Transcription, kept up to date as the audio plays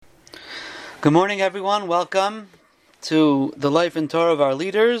Good morning, everyone. Welcome to the Life and Torah of Our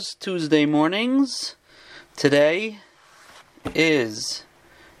Leaders, Tuesday mornings. Today is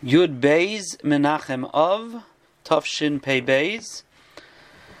Yud Beis Menachem Av, Tafshin Pei Beis.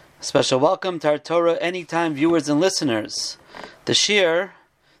 Special welcome to our Torah Anytime viewers and listeners. The shir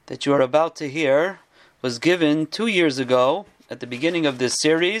that you are about to hear was given 2 years ago at the beginning of this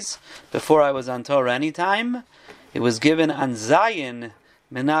series, before I was on Torah Anytime. It was given on Zayin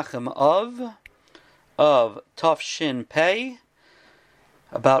Menachem of Tafshin Pei,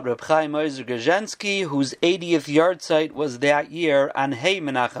 about Reb Chaim Ozer Grzhinsky, whose 80th yahrzeit was that year on Hey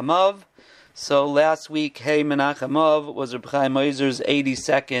Menachem Av. So last week, Hey Menachem Av was Reb Chaim Ozer's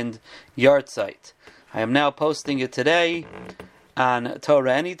 82nd yahrzeit. I am now posting it today on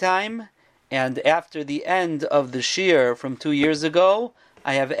Torah Anytime, and after the end of the shir from 2 years ago,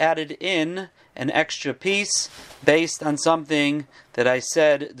 I have added in an extra piece based on something that I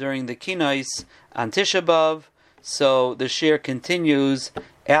said during the Kinois on Tisha B'Av. So the shir continues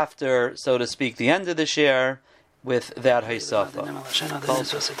after, so to speak, the end of the shir with that Haysafa.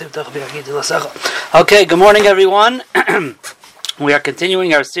 Okay, good morning, everyone. We are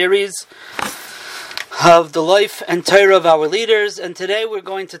continuing our series of the life and Torah of our leaders, and today we're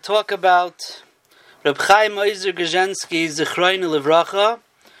going to talk about Reb Chaim Ozer Grzhinsky, Zichroinu Livracha,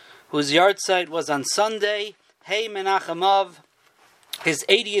 whose yahrzeit was on Sunday, Hey Menachem Av, his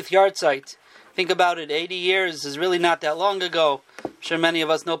 80th yahrzeit. Think about it, 80 years is really not that long ago. I'm sure many of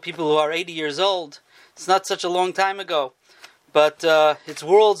us know people who are 80 years old. It's not such a long time ago, but it's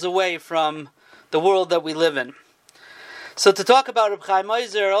worlds away from the world that we live in. So to talk about Reb Chaim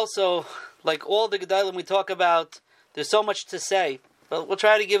Ozer, also, like all the Gedalim we talk about, there's so much to say. But we'll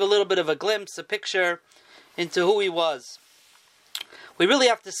try to give a little bit of a glimpse, a picture into who he was. We really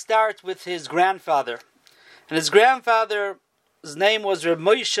have to start with his grandfather. And his grandfather's name was Reb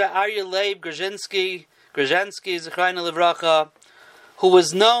Moshe Aryeh Leib Grzhinsky, Zichroinu Livracha, who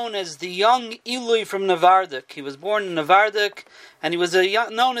was known as the young Ilui from Navardik. He was born in Navardik, and he was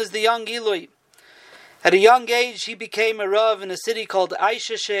known as the young Ilui. At a young age, he became a Rav in a city called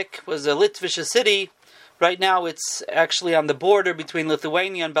Aishashik, was a Litvish city. Right now, it's actually on the border between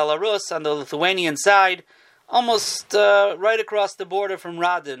Lithuania and Belarus, on the Lithuanian side, almost right across the border from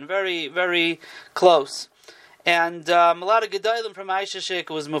Radin, very, very close. And a lot of Gedalim from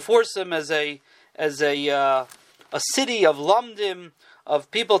Aishashik was Meforsim as a city of Lamdim, of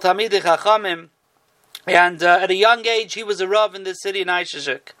people Talmidei Chachamim. And at a young age, he was a Rav in this city in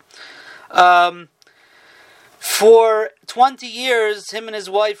Aishashik. For 20 years, him and his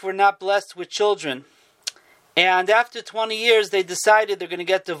wife were not blessed with children. And after 20 years, they decided they're going to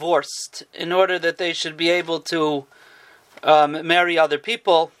get divorced in order that they should be able to marry other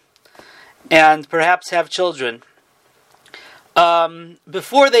people and perhaps have children.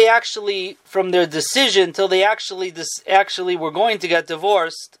 Before they actually, from their decision till they actually were going to get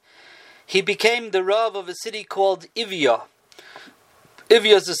divorced, he became the Rav of a city called Ivya.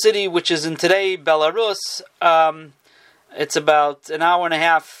 Ivya is a city which is in today Belarus. It's about an hour and a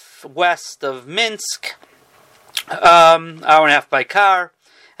half west of Minsk, hour and a half by car.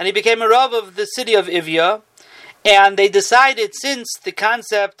 And he became a Rav of the city of Ivya. And they decided, since the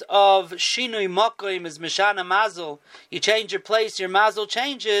concept of Shinui Makom is Mishana Mazel, you change your place, your Mazel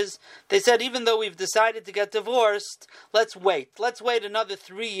changes, they said, even though we've decided to get divorced, let's wait. Let's wait another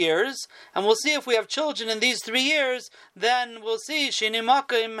 3 years, and we'll see if we have children in these 3 years, then we'll see Shinui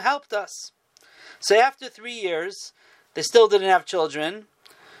Makom helped us. So after 3 years, they still didn't have children.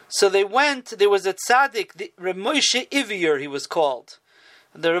 So they went, there was a tzaddik, the Reb Moshe Ivyer, he was called.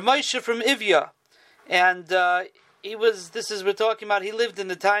 The Reb Moshe from Ivya. And we're talking about, he lived in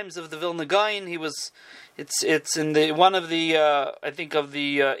the times of the Vilna Gaon. It's in one of the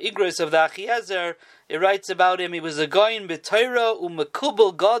Igros of the Achiezer. It writes about him, he was a Gaon b'Torah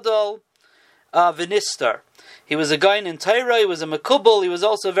u'mekubel gadol v'nistar. He was a Gaon in Torah, he was a mekubel, he was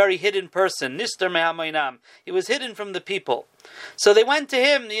also a very hidden person. Nistar me'hamoinam. He was hidden from the people. So they went to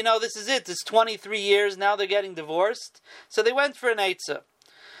him, this is it, it's 23 years, now they're getting divorced. So they went for an eitzah.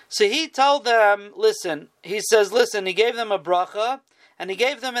 So he told them, he gave them a bracha, and he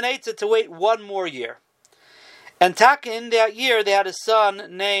gave them an eitzah to wait 1 more year. And in that year, they had a son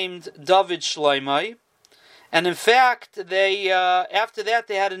named David Shloimeh, and in fact, after that,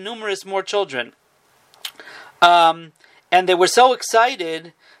 they had numerous more children. And they were so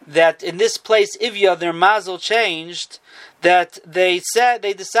excited that in this place, Ivya, their mazel changed, that they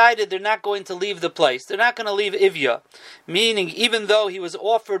decided they're not going to leave the place. They're not going to leave Ivya. Meaning, even though he was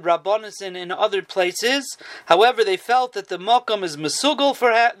offered Rabbonason in other places, however, they felt that the Mokum is Mesugel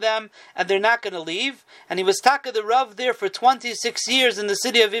for them, and they're not going to leave. And he was Taka the Rav there for 26 years in the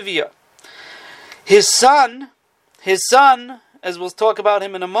city of Ivya. His son, as we'll talk about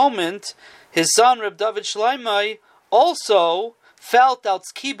him in a moment, his son Reb David Shloimeh also felt out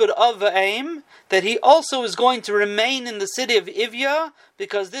Kibud of aim that he also is going to remain in the city of Ivya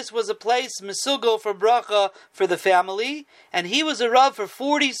because this was a place Mesugo for bracha for the family, and he was a Rav for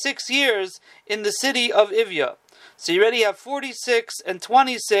 46 years in the city of Ivya. So you already have 46 and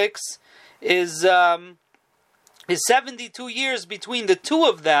 26 is 72 years between the two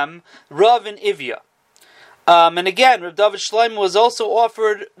of them, Rav and Ivya. And again, Reb David Shloimeh was also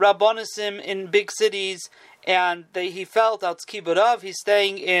offered Rabbonism in big cities, and he felt out Kiburav, he's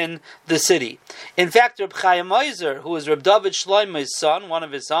staying in the city. In fact, Reb Chaim Oizer, who is Reb David Shloimeh's son, one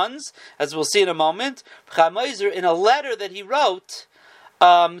of his sons, as we'll see in a moment, Reb Chaim Oizer, in a letter that he wrote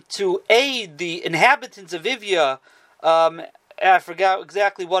to aid the inhabitants of Ivya, I forgot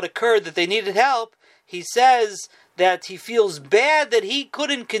exactly what occurred, that they needed help, he says that he feels bad that he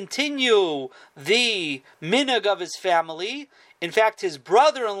couldn't continue the minhag of his family. In fact, his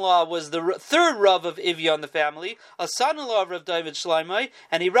brother-in-law was the third Rav of Ivya in the family, a son-in-law of Rav David Shloimeh,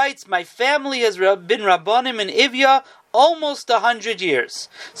 and he writes, my family has been Rabbanim in Ivya almost 100 years.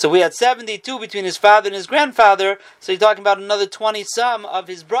 So we had 72 between his father and his grandfather, so he's talking about another 20-some of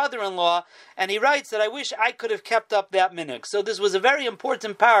his brother-in-law, and he writes that I wish I could have kept up that minhag. So this was a very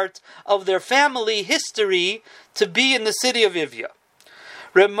important part of their family history to be in the city of Ivya.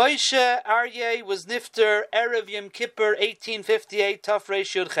 Reb Moshe Aryeh was nifter Erev Yom Kippur 1858 Taf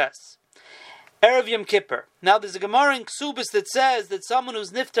Reish Yud Ches. Erev Yom Kippur. Now there's a Gemara in Ksubis that says that someone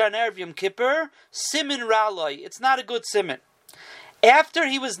who's nifter on Erev Yom Kippur, simin raloi. It's not a good simin. After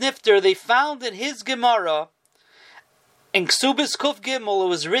he was nifter, they found in his Gemara, in Ksubis Kuf Gimel, it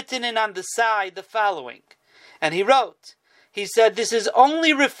was written in on the side the following. And he wrote, he said, this is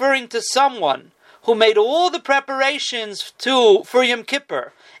only referring to someone who made all the preparations for Yom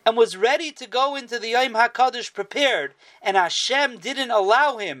Kippur and was ready to go into the Yom HaKadosh prepared, and Hashem didn't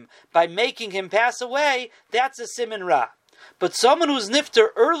allow him by making him pass away, that's a siman ra. But someone who's nifter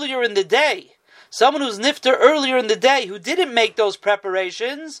earlier in the day, who didn't make those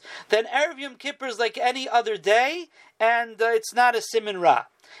preparations, then Erev Yom Kippur is like any other day, and it's not a siman ra.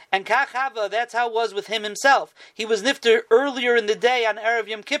 And Kachava, that's how it was with him himself. He was nifter earlier in the day on Erev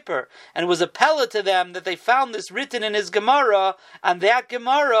Yom Kippur, and it was a pella to them that they found this written in his Gemara, and that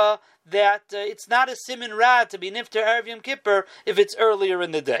Gemara, that it's not a siman ra to be nifter Erev Yom Kippur if it's earlier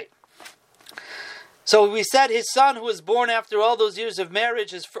in the day. So we said his son, who was born after all those years of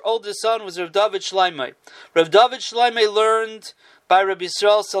marriage, his oldest son was Rav David Shloimeh. Rav David Shloimeh learned by Rabbi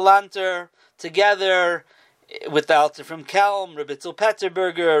Yisrael Salanter together with the Alter from Kelm, Rabbi Tzil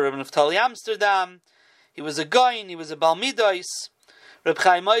Petterberger, Rabbi Naftali Amsterdam. He was a Goyin, he was a Balmidos. Reb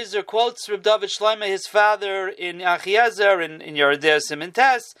Chaim Oizer quotes Reb David Shloimeh, his father, in Achiezer, in Yeridei Siman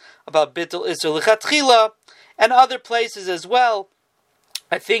Tes, about Bittul Isser L'Chatchila, and other places as well.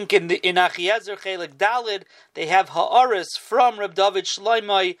 I think in Achiezer Chelik Dalid, they have Ha'aris from Reb David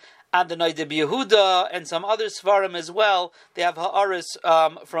Shloimeh and the Noda B'Yehuda, and some other Svarim as well. They have Ha'aris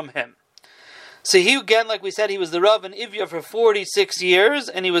from him. So he, again, like we said, he was the Rav in Ivya for 46 years,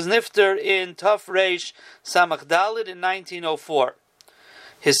 and he was nifter in Taf Reish Samach Dalid in 1904.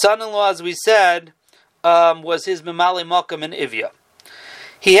 His son-in-law, as we said, was his Memali Makam in Ivya.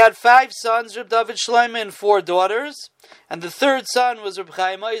 He had 5 sons, Reb David Shloimeh, and 4 daughters, and the third son was Reb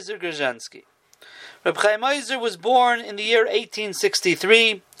Chaim Oizer Grzhensky. Reb Chaim Oizer was born in the year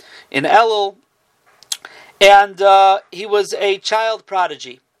 1863 in Elul, and he was a child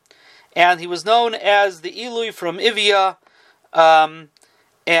prodigy. And he was known as the Ilui from Ivya,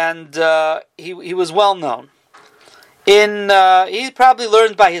 and he was well known. He probably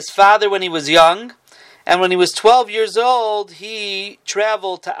learned by his father when he was young, and when he was 12 years old, he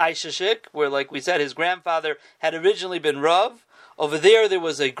traveled to Aishashik, where, like we said, his grandfather had originally been Rav. Over there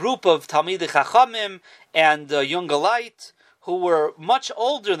was a group of Talmidei Chachamim and young Galite who were much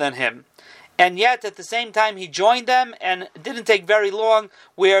older than him. And yet, at the same time, he joined them, and it didn't take very long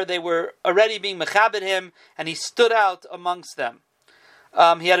where they were already being mechabed him, and he stood out amongst them.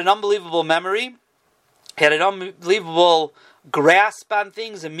 He had an unbelievable memory. He had an unbelievable grasp on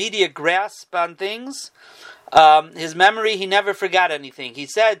things, immediate grasp on things. His memory, he never forgot anything. He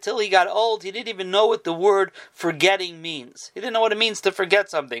said, till he got old, he didn't even know what the word forgetting means. He didn't know what it means to forget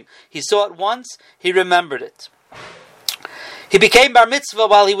something. He saw it once, he remembered it. He became bar mitzvah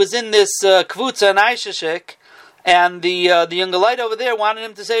while he was in this kvutza in Aishashik, and the young light over there wanted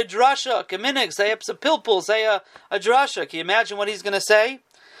him to say a drasha, kaminig, say a pilpul, say a drasha. Can you imagine what he's going to say?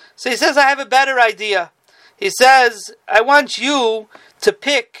 So he says, I have a better idea. He says, I want you to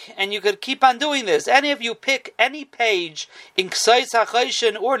pick, and you could keep on doing this. Any of you pick any page in Ksais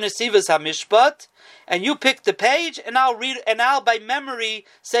HaChayshin or Nesivas HaMishpat, and you pick the page, and I'll read, and I'll by memory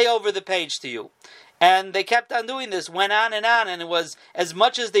say over the page to you. And they kept on doing this, went on, and it was, as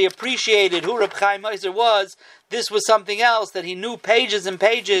much as they appreciated who Reb Chaim Ozer was, this was something else, that he knew pages and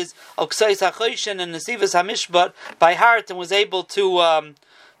pages of Ksais HaChayshin and Nesivas HaMishpat by heart, and was able to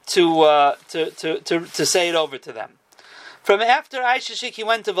say it over to them. From after Aishashik, he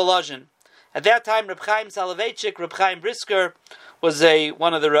went to Volozhin. At that time, Reb Chaim Soloveitchik, Reb Chaim Brisker, was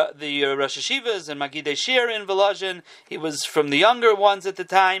one of the Rosh Hashivas and Magidei Shir in Volozhin. He was from the younger ones at the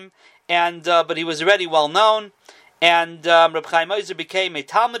time, and but he was already well known. And Reb Chaim Ozer became a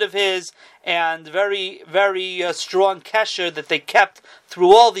Talmud of his, and very, very strong kesher that they kept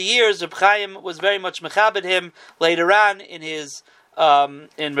through all the years. Reb Chaim was very much mechabed him later on in his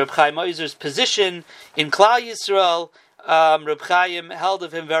in Reb Chaim Ozer's position in Klal Yisrael. Reb Chaim held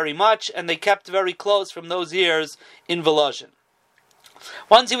of him very much, and they kept very close from those years in Volozhin.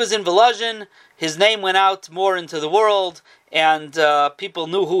 Once he was in Volozhin, his name went out more into the world, and people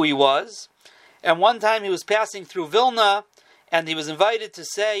knew who he was. And one time he was passing through Vilna, and he was invited to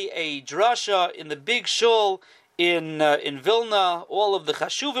say a drasha in the big shul in Vilna. All of the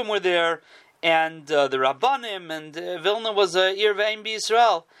chashuvim were there, and the rabbanim, and Vilna was a Ir Ve'im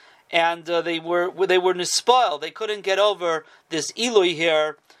B'Yisrael, and they were nispoil. They couldn't get over this Eloi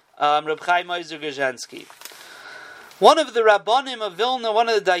here, Reb Chaim Ozer Grzhansky. One of the rabbanim of Vilna, one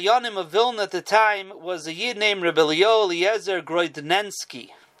of the dayanim of Vilna at the time, was a yid named Reb Eliezer Groidnensky,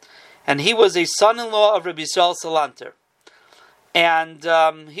 and he was a son-in-law of Reb Yisrael Salanter. And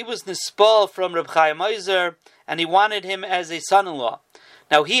he was nispal from Reb Chaim Ozer, and he wanted him as a son-in-law.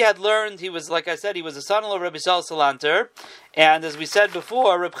 Now he had learned, he was, like I said, he was a son-in-law of Reb Yisrael Salanter, and as we said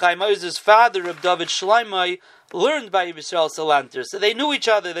before, Reb Chaim Ozer's father, Reb David Shloimeh, learned by Reb Yisrael Salanter, so they knew each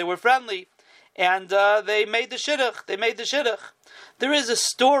other, they were friendly, and they made the shidduch. There is a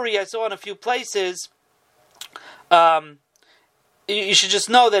story I saw in a few places. You should just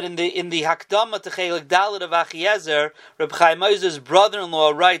know that in the Hakdama to Chelik Dalet of Achiezer, Reb Chaim Ozer's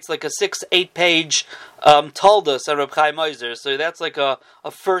brother-in-law writes like a 6-8 page Toldos on Reb Chaim Ozer. So that's like a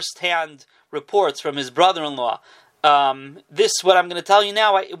first-hand reports from his brother-in-law. This, what I'm going to tell you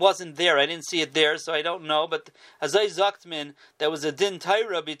now, it wasn't there. I didn't see it there, so I don't know. But Azai Zaktman, there was a din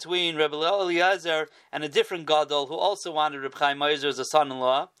Torah between Reb Eliezer and a different gadol who also wanted Reb Chaim Ozer as a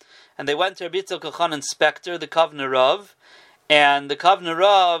son-in-law. And they went to Reb Yitzchak Elchanan Spector, the Kovner Rav. And the Kovner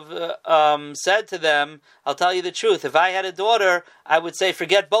Rav said to them, I'll tell you the truth, if I had a daughter, I would say,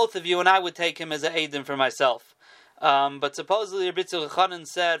 forget both of you, and I would take him as an Eidim for myself. But supposedly Reb Yitzchak Elchanan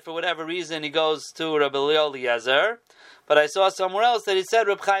said, for whatever reason, he goes to Reb Eliezer. But I saw somewhere else that he said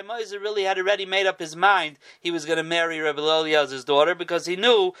Reb Chaim Ozer really had already made up his mind he was going to marry Reb Eliezer's daughter, because he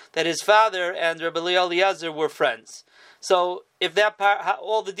knew that his father and Reb Eliezer were friends. So, if that part,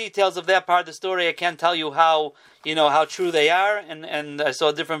 all the details of that part of the story, I can't tell you how true they are, and I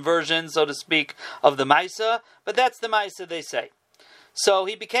saw different versions, so to speak, of the Maisa, but that's the Maisa they say. So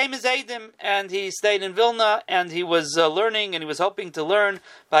he became his Eidim, and he stayed in Vilna, and he was learning, and he was hoping to learn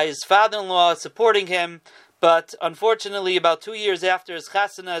by his father-in-law supporting him. But unfortunately, about 2 years after his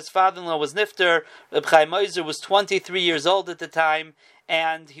chasana, his father-in-law was nifter. Reb Chaim Ozer was 23 years old at the time,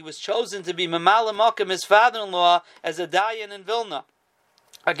 and he was chosen to be Mamala Mokim, his father-in-law, as a dayan in Vilna.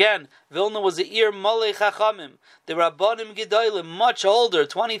 Again, Vilna was a Ir Molei Chachamim. The Rabbanim Gedolim, much older,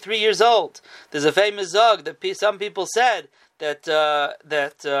 23 years old. There's a famous zog that some people said that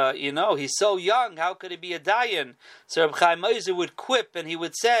he's so young, how could he be a dayan? So Reb Chaim Ozer would quip, and he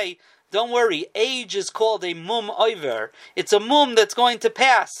would say, don't worry, age is called a mum oiver. It's a mum that's going to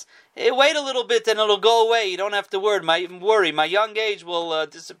pass. Wait a little bit and it'll go away. You don't have to worry. My young age will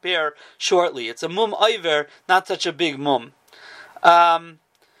disappear shortly. It's a mum oiver, not such a big mum.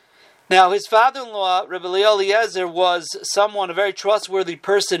 Now, his father-in-law, Reb Eliezer, was a very trustworthy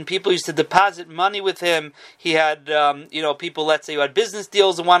person. People used to deposit money with him. He had, people, let's say, who had business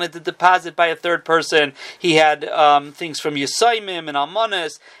deals and wanted to deposit by a third person. He had things from Yisayimim and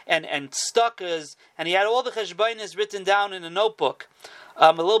Almanas and Stuckas, and he had all the cheshbainis written down in a notebook.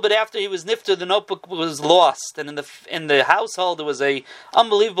 A little bit after he was nifter, the notebook was lost, and in the household there was a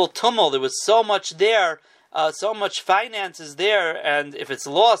unbelievable tumult. There was so much there. So much finances there, and if it's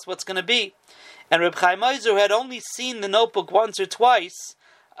lost, what's going to be? And Reb Chaim Ozer, who had only seen the notebook once or twice,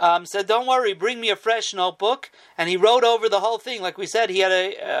 said, "Don't worry, bring me a fresh notebook." And he wrote over the whole thing. Like we said, he had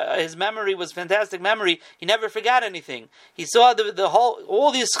his memory was fantastic memory. He never forgot anything. He saw the whole,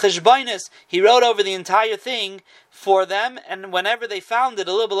 all these cheshbainis. He wrote over the entire thing for them, and whenever they found it,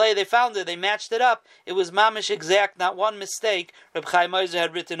 a little bit later they found it, they matched it up. It was mamish exact, not one mistake. Reb Chaim Ozer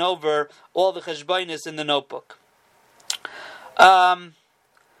had written over all the cheshbainis in the notebook. Rabbi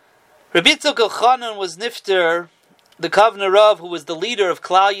Yitzchak Elchanan was nifter, the Kovner Rav, who was the leader of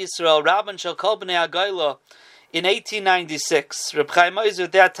Klal Yisrael, Rabban Shel Kol Bnei Agayla, in 1896. Reb Chaim Ozer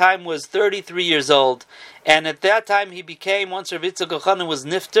at that time was 33 years old, and at that time he became, once Rabbi Yitzchak Elchanan was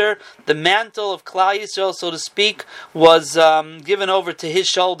nifter, the mantle of Klal Yisrael, so to speak, was given over to his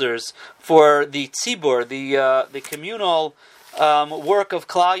shoulders for the tzibur, the communal work of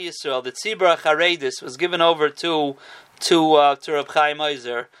Klal Yisrael. The tzibur Charedis was given over to Reb Chaim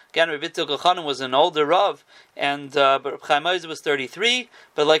Ozer. Again, Rabbi Yitzchak Elchanan was an older Rav, but Reb Chaim Ozer was 33.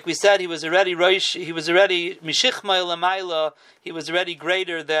 But like we said, he was already Mishichma Lamaila. He was already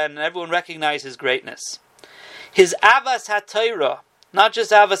greater than everyone recognized his greatness. His Avas HaTorah, not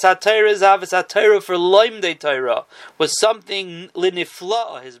just Avas HaTorah, his Avas HaTorah for Loimdei Torah, was something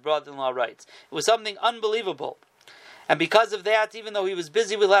linifla, his brother-in-law writes. It was something unbelievable. And because of that, even though he was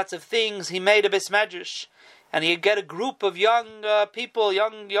busy with lots of things, he made a Beis Medrash. And he'd get a group of young people,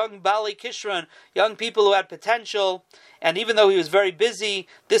 young Bali Kishron, young people who had potential. And even though he was very busy,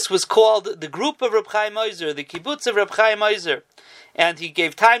 this was called the group of Reb Chaim Ozer, the kibbutz of Reb Chaim Ozer. And he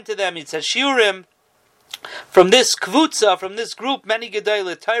gave time to them. He said shiurim. From this kvutza, from this group, many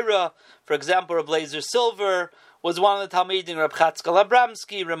Gedolei Torah, for example, Reb Leizer Silver was one of the Talmidim, Reb Chatzkel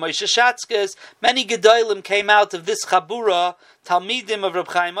Abramsky, Reb Moshe Shatzkes. Many Gedolim came out of this Chabura, Talmidim of Reb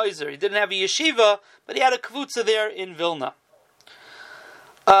Chaim Ozer. He didn't have a yeshiva, but he had a kvutza there in Vilna.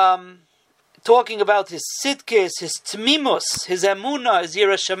 Talking about his sitkis, his tmimus, his emunah, his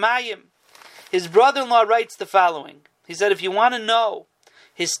yirah shamayim. His brother-in-law writes the following. He said, if you want to know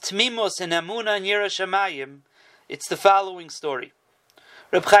his tmimus and emunah and yirah shamayim, it's the following story.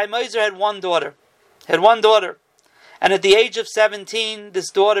 Reb Chaim Ozer had one daughter. And at the age of 17, this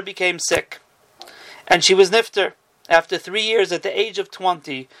daughter became sick. And she was nifter. After 3 years, at the age of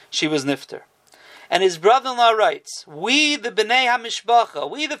 20, she was nifter. And his brother-in-law writes, we, the Bnei HaMishpacha,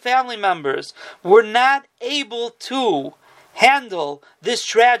 we, the family members, were not able to handle this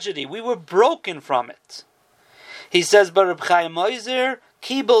tragedy. We were broken from it. He says, but Reb Chaim Ozer,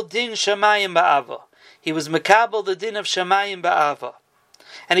 Kibel Din Shamayim Ba'ava. He was Mekabel the Din of Shamayim Ba'ava.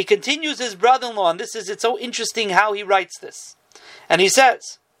 And he continues his brother-in-law, and it's so interesting how he writes this. And he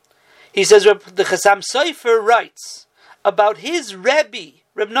says, the Chassam Sofer writes about his Rebbe,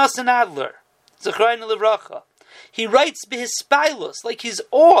 Reb Nosson Adler, Zechariah Livracha. He writes Behispilus, like he's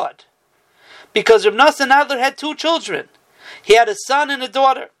awed, because Reb Nosson Adler had 2 children. He had a son and a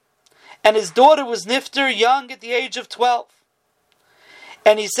daughter, and his daughter was nifter young at the age of 12.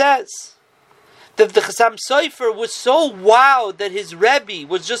 And he says that the Chassam Sofer was so wowed that his Rebbe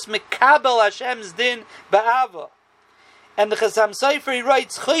was just Mekabel Hashem's Din Ba'ava. And the Chassam Sofer, he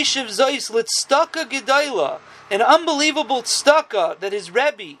writes, Choshev Zois Litztaka Gedola, an unbelievable tztaka that his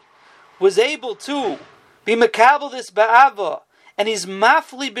Rebbe was able to be Mekabel this Ba'ava, and he's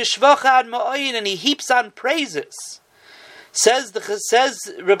Mafli B'shvacha Ad Ma'oyin, and he heaps on praises. Says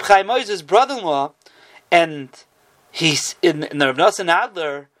Reb Chaim Ozer's brother-in-law, and he's in the Reb Nosson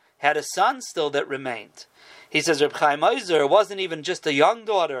Adler had a son still that remained. He says Reb Chaim Ozer wasn't even just a young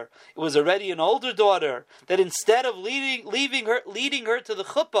daughter; it was already an older daughter. That instead of leading her to the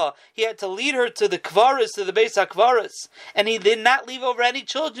chuppah, he had to lead her to the kvaris, to the Beis HaKvaris, and he did not leave over any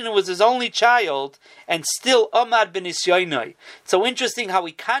children. It was his only child, and still Amad ben Isyoinoi. So interesting how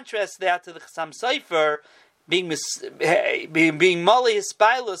he contrasts that to the Chassam Sofer being Mali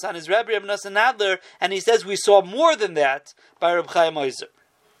Hispilus on his Rebbe Reb Nosson Adler, and he says we saw more than that by Reb Chaim Ozer.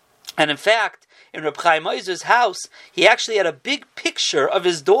 And in fact, in Reb Chaim Ozer's house, he actually had a big picture of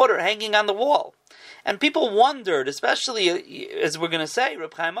his daughter hanging on the wall. And people wondered, especially as we're going to say,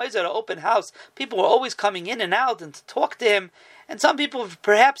 Reb Chaim Ozer had an open house. People were always coming in and out and to talk to him. And some people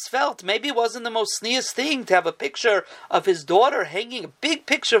perhaps felt maybe it wasn't the most sneeze thing to have a picture of his daughter hanging, a big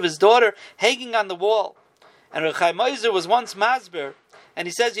picture of his daughter hanging on the wall. And Reb Chaim Ozer was once masber, and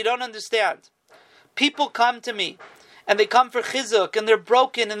he says, you don't understand. People come to me, and they come for chizuk, and they're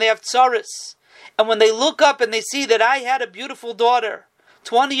broken, and they have tsaris. And when they look up and they see that I had a beautiful daughter,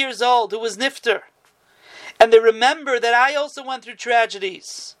 20 years old, who was nifter, and they remember that I also went through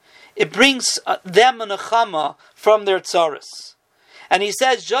tragedies, it brings them a nechama from their tsaris. And he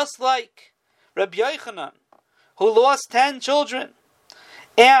says, just like Rabbi Yochanan, who lost 10 children,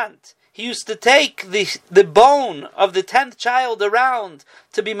 and he used to take the bone of the 10th child around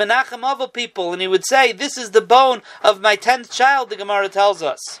to be menachem other people, and he would say, "This is the bone of my 10th child," the Gemara tells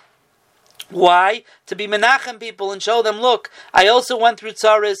us. Why? To be menachem people and show them, look, I also went through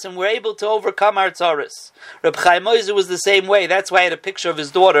tzaris and we're able to overcome our tzaris. Reb Chaim Ozer was the same way. That's why I had a picture of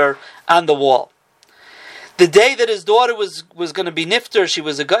his daughter on the wall. The day that his daughter was going to be nifter, she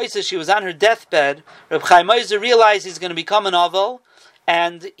was a geisa, she was on her deathbed, Reb Chaim Ozer realized he's going to become an avel,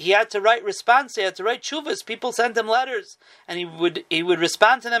 and he had to write response, he had to write shuvas. People sent him letters, and he would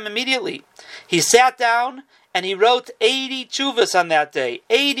respond to them immediately. He sat down, and he wrote 80 chuvas on that day,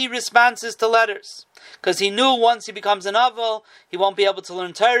 80 responses to letters, because he knew once he becomes an avel, he won't be able to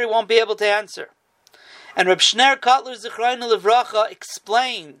learn Torah, he won't be able to answer. And Reb Shner Kotler Zichraynu Livracha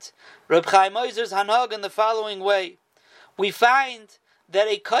explained Reb Chaim Ozer's hanhag in the following way. We find that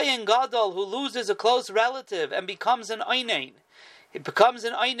a Kohen Gadol who loses a close relative and becomes an Oinain, it becomes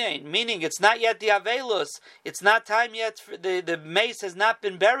an Oinain, meaning it's not yet the Avelus, it's not time yet, the mace has not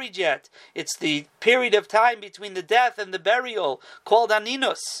been buried yet, it's the period of time between the death and the burial, called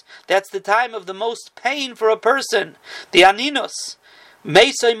Aninus. That's the time of the most pain for a person, the Aninus.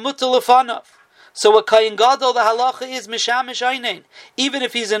 Meisai Mutalafanav. So a Kohen Gadol, the halacha is Mishamish Oinain. Even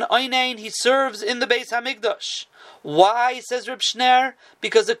if he's an Oinain, he serves in the Beis HaMikdash. Why, says Reb Shner?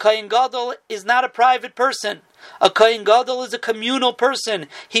 Because a Kohen Gadol is not a private person. A Kohen Gadol is a communal person.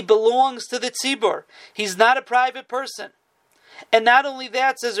 He belongs to the Tzibur. He's not a private person. And not only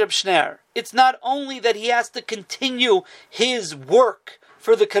that, says Reb Shner, it's not only that he has to continue his work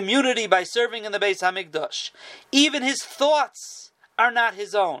for the community by serving in the Beis HaMikdash. Even his thoughts are not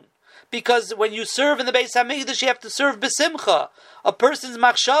his own. Because when you serve in the Beis HaMikdash, you have to serve b'simcha. A person's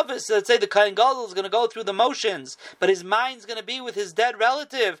machshavas, let's say the Kohen Gadol is going to go through the motions, but his mind's going to be with his dead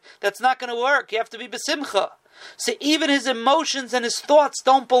relative. That's not going to work. You have to be b'simcha. So even his emotions and his thoughts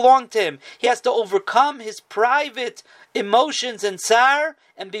don't belong to him. He has to overcome his private emotions and tsar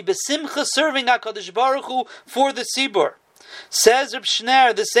and be b'simcha serving HaKadosh Baruch Hu for the Sibur. Says Reb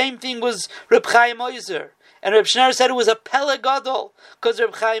Shner, the same thing was Reb Chaim Ozer. And Reb Shner said it was a Pele Gadol, because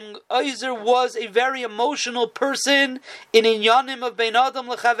Reb Chaim Ozer was a very emotional person in inyanim of Bein Adam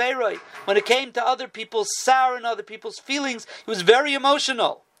L'Chaveroi. When it came to other people's sour and other people's feelings, he was very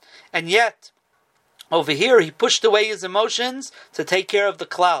emotional. And yet, over here, he pushed away his emotions to take care of the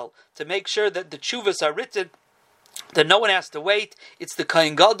klal, to make sure that the tshuvas are written, that no one has to wait. It's the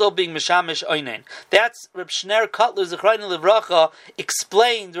Kohen Gadol being Mishamish Oinain. That's Reb Shner Kotler Zichraynu Livracha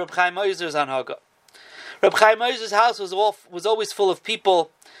explained Reb Chaim Ozer's anhaga. Reb Chaim Ozer's house was always full of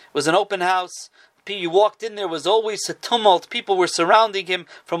people. It was an open house. You walked in there, was always a tumult. People were surrounding him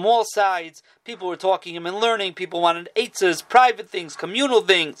from all sides. People were talking to him and learning. People wanted eitzes, private things, communal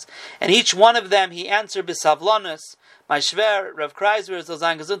things. And each one of them he answered b'savlanas. My shver, Rav Kreisler,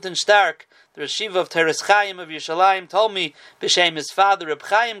 Zolzan Gesund and Stark, the Reshiva of Teres Chaim of Yerushalayim, told me, b'shem his father, Reb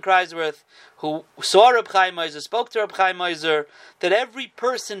Chaim Kreisworth, who saw Reb Chaim Ozer, spoke to Reb Chaim Ozer, that every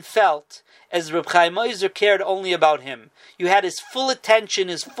person felt as Reb Chaim Ozer cared only about him. You had his full attention,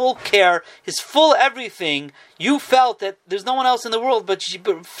 his full care, his full everything. You felt that there's no one else in the world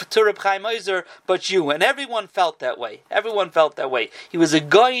to Reb Chaim Ozer but you. And everyone felt that way. Everyone felt that way. He was a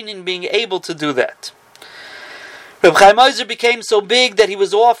goyin in being able to do that. Reb Chaim Ozer became so big that he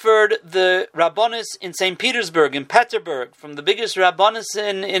was offered the Rabbonis in St. Petersburg, in Peterburg, from the biggest Rabbonis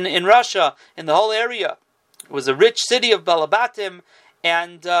in Russia, in the whole area. It was a rich city of Balabatim,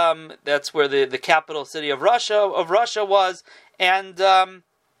 and that's where the capital city of Russia was. And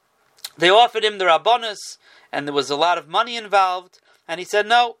they offered him the Rabbonis, and there was a lot of money involved. And he said,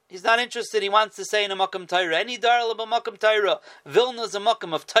 no, he's not interested. He wants to stay in a Makam Torah. Any darla Makam Torah. Vilna is a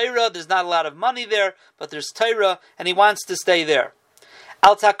Makam of Torah. There's not a lot of money there, but there's Torah, and he wants to stay there.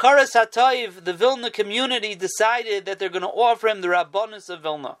 Al Takaras HaToiv, the Vilna community, decided that they're going to offer him the Rabbonis of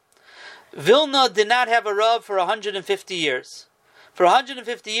Vilna. Vilna did not have a Rav for 150 years. For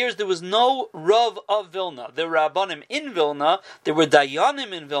 150 years, there was no Rav of Vilna. There were Rabbonim in Vilna, there were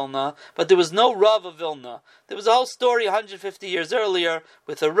Dayanim in Vilna, but there was no Rav of Vilna. There was a whole story 150 years earlier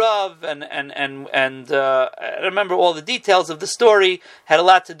with a Rav, and I remember all the details of the story. Had a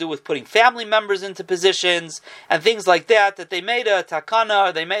lot to do with putting family members into positions and things like that, that they made a takana,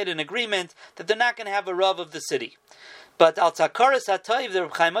 or they made an agreement that they're not going to have a Rav of the city. But Al Takaras HaToiv, the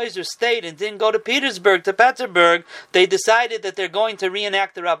Reb Chaim Ozer stayed and didn't go to Petersburg, to Peterburg. They decided that they're going to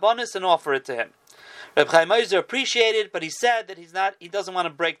reenact the Rabbonis and offer it to him. Reb Chaim Ozer appreciated it, but he said that he doesn't want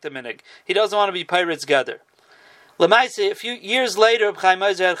to break the minig. He doesn't want to be pirates gather. Lemaise, a few years later, Reb Chaim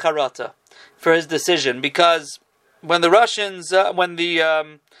Ozer had charata for his decision, because when the Russians,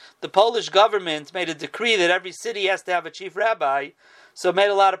 the Polish government made a decree that every city has to have a chief rabbi, So it made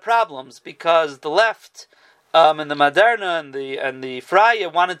a lot of problems because the left and the Moderna and the Freie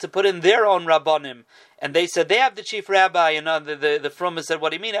wanted to put in their own Rabbanim. And they said they have the chief rabbi, and the Frumma said, what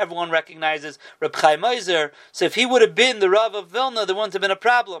do you mean? Everyone recognizes Reb Chaim Ozer. So if he would have been the Rav of Vilna, there wouldn't have been a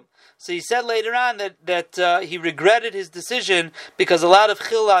problem. So he said later on that he regretted his decision because a lot of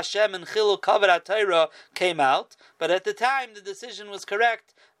Chil Hashem and Chil Kavod HaTorah came out. But at the time, the decision was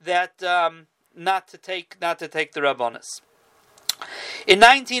correct that not to take the Rabbanis. In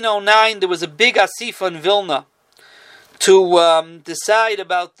 1909, there was a big asifa in Vilna to decide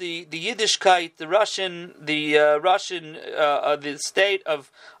about the Yiddishkeit, the state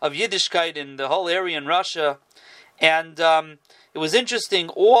of Yiddishkeit in the whole area in Russia, and it was interesting.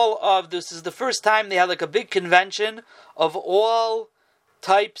 This is the first time they had like a big convention of all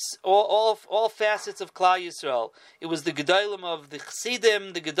types, all facets of Klal Yisrael. It was the Gedolim of the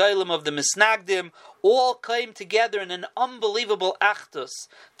Chassidim, the Gedolim of the Misnagdim, all came together in an unbelievable achdus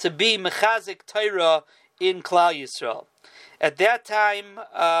to be Mechazik Torah in Klal Yisrael. At that time,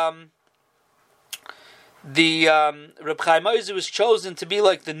 Reb Chaim Ozer was chosen to be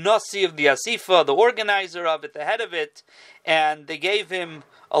like the Nasi of the Asifa, the organizer of it, the head of it, and they gave him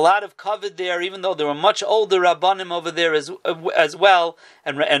a lot of kavod there, even though there were much older Rabbanim over there as well,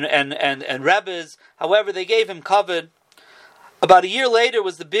 and Rebbes. However, they gave him kavod. About a year later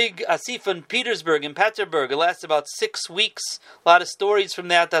was the big Asifa in Petersburg, in Petersburg. It lasted about 6 weeks. A lot of stories from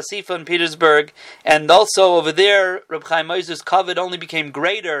that Asifa in Petersburg. And also over there, Reb Chaim Ozer's kavod only became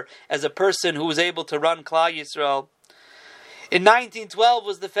greater as a person who was able to run Klal Yisrael. In 1912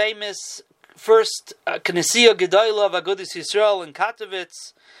 was the famous first Knessia Gedolah of Agudas Yisrael in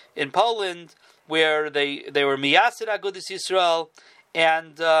Katowice, in Poland, where they were Miyasid Agudas Yisrael.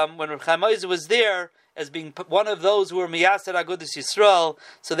 And when Reb Chaim Ozer was there, as being one of those who were Miyaser Agudas Yisrael,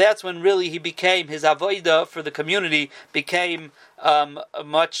 so that's when really he became, his avodah for the community became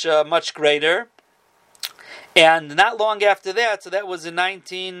much greater. And not long after that, so that was in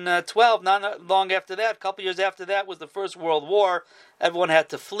 1912, not long after that, a couple years after that was the First World War. Everyone had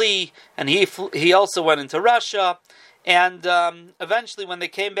to flee, and he also went into Russia. And eventually when they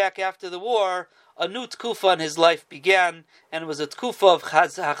came back after the war, a new tkufa in his life began, and it was a tkufa of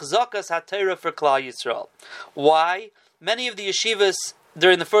Hachzakas HaTorah for Klal Yisrael. Why? Many of the yeshivas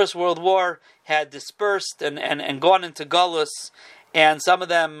during the First World War had dispersed and gone into Galus, and some of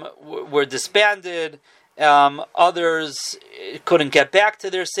them were disbanded. Others couldn't get back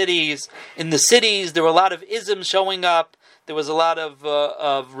to their cities. In the cities, there were a lot of isms showing up. There was a lot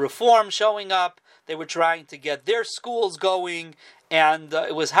of reform showing up. They were trying to get their schools going, and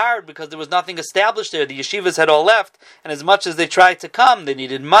it was hard because there was nothing established there. The yeshivas had all left, and as much as they tried to come, they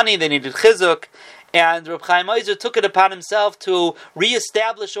needed money, they needed chizuk, and Reb Chaim Ozer took it upon himself to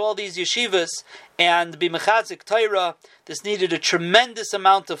reestablish all these yeshivas and be mechazik Torah. This needed a tremendous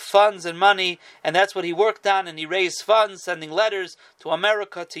amount of funds and money, and that's what he worked on, and he raised funds, sending letters to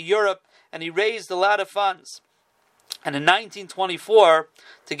America, to Europe, and he raised a lot of funds. And in 1924,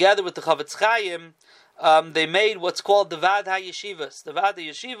 together with the Chavetz Chaim, they made what's called the Vad HaYeshivas. The Vad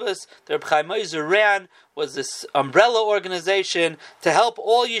HaYeshivas, the Reb Chaim Ozer ran, was this umbrella organization to help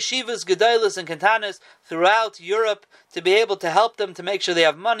all yeshivas, gedolos, and katanas throughout Europe to be able to help them to make sure they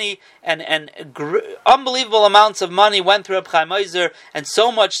have money, and unbelievable amounts of money went through Reb Chaim Ozer, and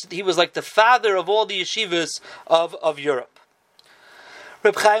so much he was like the father of all the yeshivas of Europe.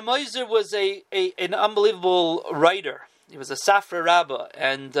 Reb Chaim Ozer was an unbelievable writer. He was a Safra Rabbah,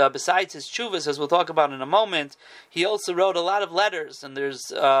 and besides his tshuvas, as we'll talk about in a moment, he also wrote a lot of letters, and they're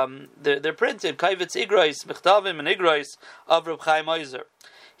printed, Kavitz Igrois, Mechtavim and Igrois of Reb Chaim Ozer.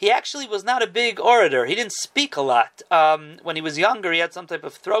 He actually was not a big orator. He didn't speak a lot. When he was younger, he had some type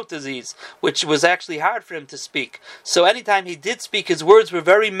of throat disease, which was actually hard for him to speak. So anytime he did speak, his words were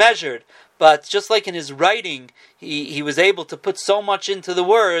very measured. But just like in his writing, he was able to put so much into the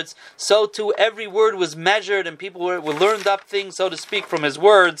words, so too every word was measured, and people were learned up things, so to speak, from his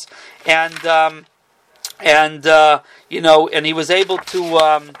words, and he was able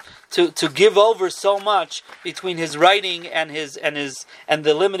to give over so much between his writing and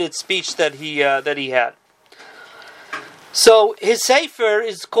the limited speech that he had. So his sefer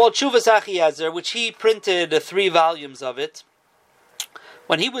is called Tshuvas Achiezer, which he printed 3 volumes of it.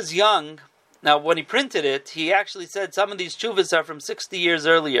 When he was young, now when he printed it, he actually said some of these tshuvas are from 60 years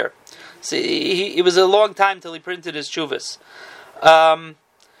earlier. So it was a long time till he printed his tshuvas.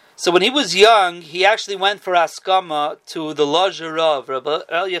 So when he was young, he actually went for Askama to the Lodge Rav, Rabbi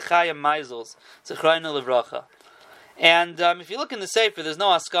Elia Chaim Meisels, Zechreinu Livracha. And if you look in the Sefer, there's no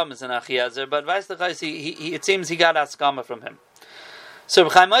Askamas in Achiezer, but it seems he got Askama from him. So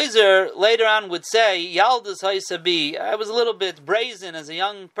Reb Chaim Ozer later on would say, Yaldus Haisabi, I was a little bit brazen as a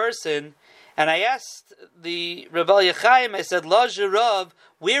young person, and I asked the Rebbe Yechaim, I said, La Rav,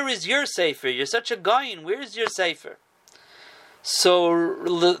 where is your sefer? You're such a goyin, where is your sefer? So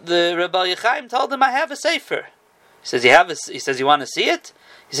the Rebbe Yechaim told him, I have a sefer. He says, you want to see it?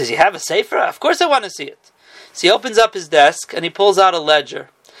 He says, you have a sefer? Of course I want to see it. So he opens up his desk and he pulls out a ledger.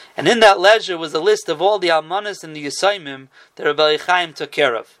 And in that ledger was a list of all the almanas and the yisaimim that Rebbe Yechaim took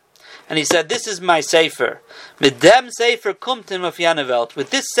care of. And he said, this is my sefer. Mit dem sefer kumtim of Yanavelt. With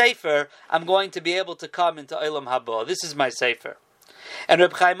this sefer, I'm going to be able to come into Olam Haba. This is my sefer. And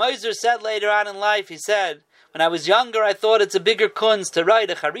Reb Chaim Ozer said later on in life, he said, when I was younger, I thought it's a bigger kunz to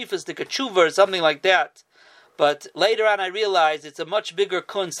write a charifas to tshuva or something like that. But later on I realized it's a much bigger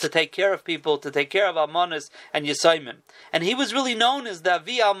kunz to take care of people, to take care of almanas and yisaimim. And he was really known as the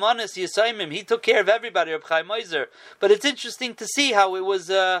Avi Almanas Yisaimim. He took care of everybody, Reb Chaim Ozer. But it's interesting to see how it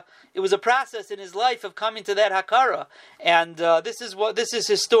was a process in his life of coming to that hakara. And this is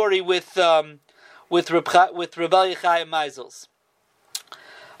his story with Rebbe Yechaim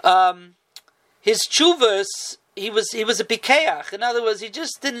Meisels. His tshuvas, he was a pikeach. In other words, he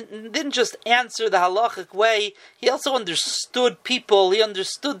just didn't just answer the halachic way. He also understood people. He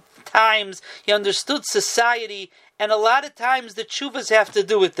understood times. He understood society. And a lot of times the tshuvas have to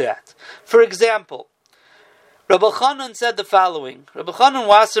do with that. For example, Rabbi Chanan said the following. Rabbi Chanan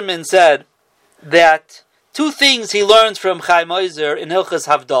Wasserman said that two things he learns from Chaim Ozer in Hilchas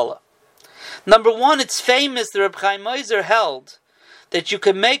Havdalah. Number one, it's famous that Rabbi Chaim Ozer held that you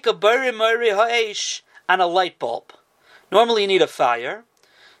can make a bari mori ha'esh on a light bulb. Normally you need a fire.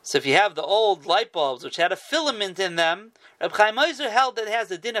 So if you have the old light bulbs which had a filament in them, Reb Chaim Ozer held that it has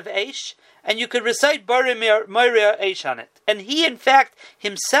the din of eish, and you could recite bari mori ha'esh on it. And he, in fact,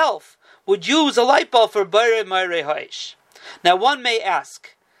 himself would use a light bulb for bari mori ha'esh. Now one may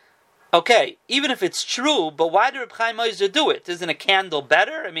ask, okay, even if it's true, but why did Reb Chaim Ozer do it? Isn't a candle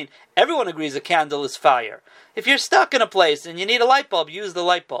better? I mean, everyone agrees a candle is fire. If you're stuck in a place and you need a light bulb, use the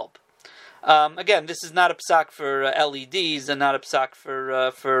light bulb. Again, this is not a psak for LEDs and not a psak for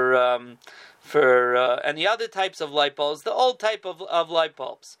any other types of light bulbs. The old type of light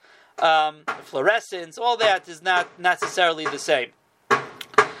bulbs, fluorescence, all that is not necessarily the same.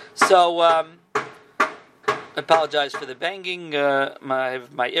 So, I apologize for the banging.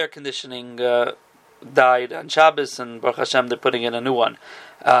 My air conditioning died on Shabbos, and Baruch Hashem, they're putting in a new one.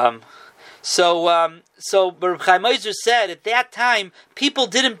 So Reb Chaim Ozer said at that time, people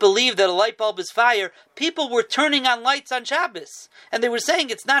didn't believe that a light bulb is fire. People were turning on lights on Shabbos, and they were saying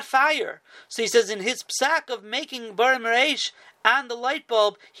it's not fire. So he says in his psak of making Bari Mereish on the light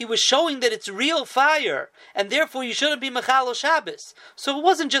bulb, he was showing that it's real fire, and therefore you shouldn't be Mechalo Shabbos. So it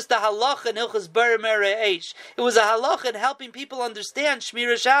wasn't just a halach in Hilchas Bari Mereish. It was a halach in helping people understand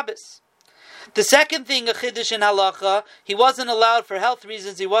Shmira Shabbos. The second thing, a chiddush in halacha, he wasn't allowed, for health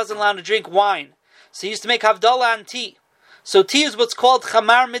reasons, he wasn't allowed to drink wine. So he used to make havdalah on tea. So tea is what's called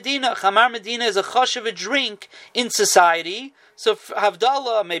chamar medina. Chamar medina is a chosh of a drink in society. So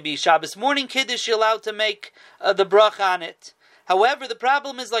havdalah, maybe Shabbos morning kiddush, you're allowed to make the bracha on it. However, the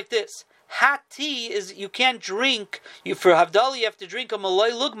problem is like this. Hot tea is, you can't drink, for Havdalah you have to drink a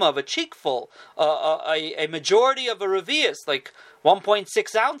malay lugma, of a cheekful, a majority of a revius, like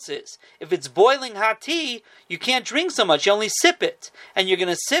 1.6 ounces. If it's boiling hot tea, you can't drink so much, you only sip it. And you're going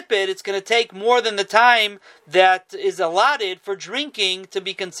to sip it, it's going to take more than the time that is allotted for drinking to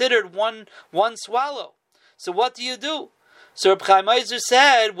be considered one swallow. So what do? So Reb Chaim Ozer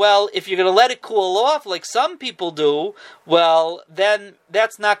said, well, if you're going to let it cool off like some people do, well, then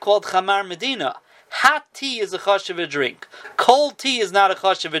that's not called Chamar Medina. Hot tea is a chosh of a drink. Cold tea is not a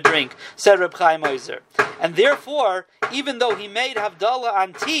chosh of a drink, said Reb Chaim Ozer. And therefore, even though he made Havdalah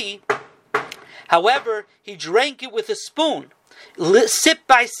on tea, however, he drank it with a spoon. Sip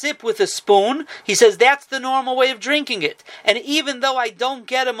by sip with a spoon. He says that's the normal way of drinking it. And even though I don't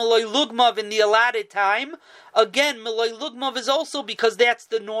get a Malay Lugmav in the allotted time, again, Malay Lugmav is also because that's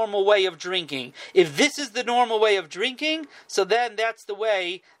the normal way of drinking. If this is the normal way of drinking, so then that's the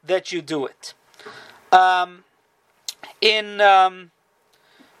way that you do it. In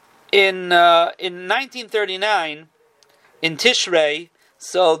 1939, in Tishrei,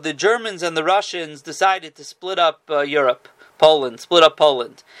 so the Germans and the Russians decided to split up split up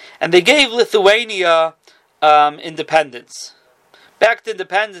Poland. And they gave Lithuania independence. Back to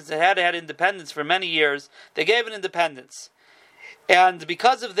independence, it had had independence for many years. They gave it independence. And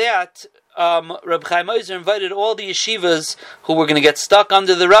because of that, Reb Chaim Ozer invited all the yeshivas who were going to get stuck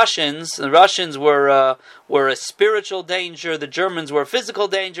under the Russians. The Russians were a spiritual danger. The Germans were a physical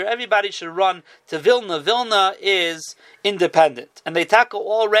danger. Everybody should run to Vilna. Vilna is independent, and they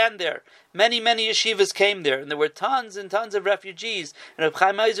all ran there. Many yeshivas came there, and there were tons and tons of refugees. And Reb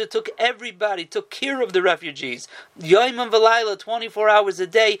Chaim Ozer took care of the refugees. Yom and V'layla, 24 hours a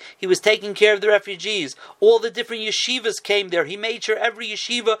day, he was taking care of the refugees. All the different yeshivas came there. He made sure every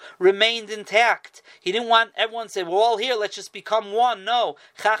yeshiva remained intact. He didn't want everyone to say, we're all here, let's just become one. No.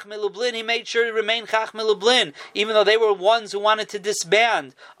 Chachmei Lublin, he made sure to remain Chachmei Lublin, even though they were ones who wanted to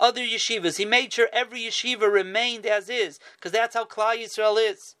disband. Other yeshivas, he made sure every yeshiva remained as is, because that's how Klal Yisrael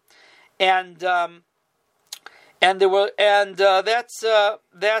is. And there were that's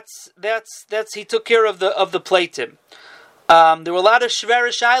he took care of the Platim. There were a lot of shvera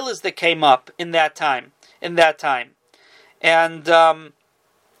shailas that came up in that time. And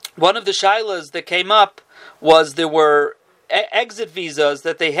one of the shailas that came up was there were exit visas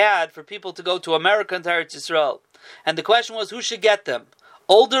that they had for people to go to America and to Eretz Yisrael. And the question was, who should get them?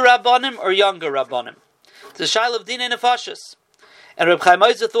 Older Rabbanim or younger Rabbanim? The shaila of Dinei Nefashos. And Reb Chaim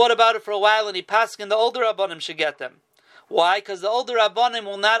Ozer thought about it for a while, and he paskin the older Rabbanim should get them. Why? Because the older Rabbanim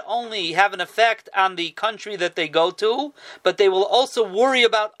will not only have an effect on the country that they go to, but they will also worry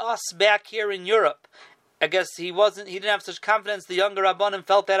about us back here in Europe. I guess he didn't have such confidence. The younger Rabbanim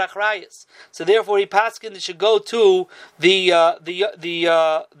felt that achrayus, so therefore he paskin they should go to the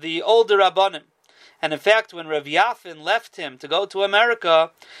older Rabbanim. And in fact, when Rav Yafin left him to go to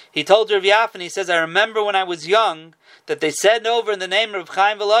America, he told Rav Yafin, he says, I remember when I was young, that they said over in the name of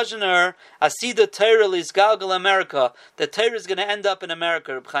Chaim Volozhiner, Asida Torah Lisgalgal America, that Torah is going to end up in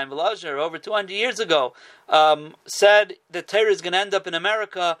America. Reb Chaim Volozhiner, over 200 years ago, said that Torah is going to end up in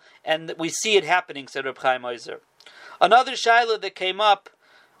America, and we see it happening, said Reb Chaim Ozer. Another shaila that came up,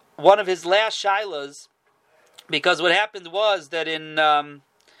 one of his last shailas, because what happened was that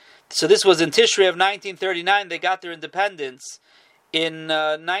so this was in Tishrei of 1939, they got their independence. In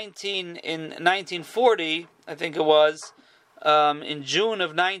 1940, I think it was, in June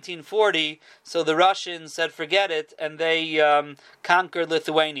of 1940, so the Russians said forget it, and they conquered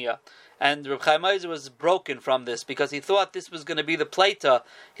Lithuania. And Reb Chaim Ozer was broken from this, because he thought this was going to be the Plata,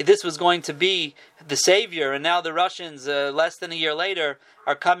 this was going to be the savior, and now the Russians, less than a year later,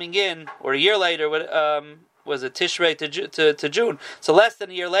 are coming in, or a year later, was it Tishrei to June? So less than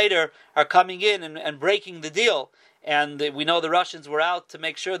a year later, are coming in and breaking the deal. And we know the Russians were out to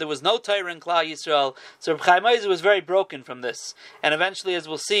make sure there was no Torah in Klal Yisrael. So Reb Chaim Ozer was very broken from this. And eventually, as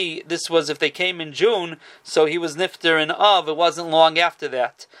we'll see, this was if they came in June, so he was Nifter in Av. It wasn't long after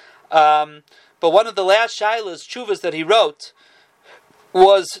that. But one of the last shailas, tshuvas that he wrote,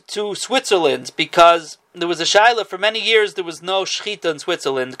 was to Switzerland, because there was a shaila for many years there was no shechita in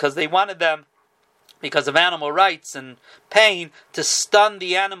Switzerland, because they wanted them, because of animal rights and pain, to stun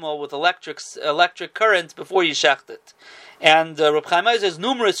the animal with electric current before you shecht it. And Reb Chaim Ozer has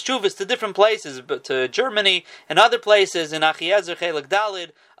numerous tshuvas to different places, but to Germany and other places in Achiezer Chelik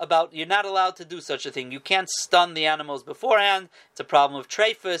Dalid, about you're not allowed to do such a thing. You can't stun the animals beforehand. It's a problem of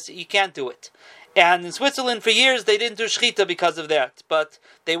trephus. You can't do it. And in Switzerland, for years, they didn't do shechita because of that. But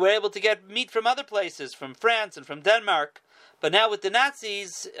they were able to get meat from other places, from France and from Denmark. But now with the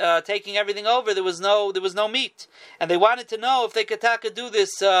Nazis taking everything over, there was no meat, and they wanted to know if they could do this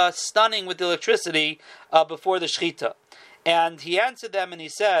stunning with electricity before the shechita. And he answered them, and he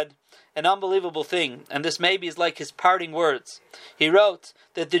said an unbelievable thing, and this maybe is like his parting words. He wrote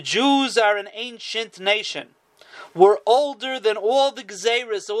that the Jews are an ancient nation. We're older than all the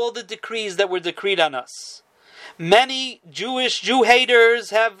gzeiros, all the decrees that were decreed on us. Many Jew haters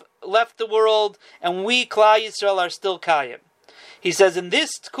have left the world, and we, Klal Yisrael, are still Kayim. He says, in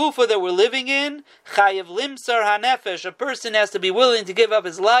this tkufa that we're living in, chayev limsar hanefesh, a person has to be willing to give up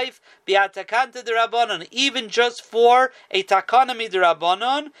his life, bi'atakanta d'Rabbanon, even just for a takana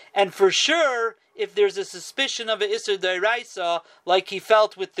d'Rabbanon, and for sure, if there's a suspicion of an Isser D'Oraisa, like he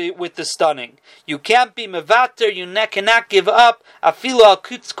felt with the stunning. You can't be mevater, you cannot give up, afilu al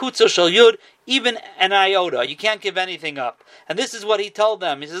kutzo shel yud, even an iota. You can't give anything up. And this is what he told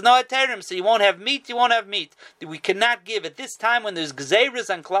them. He says, no eterim, so you won't have meat, We cannot give. At this time when there's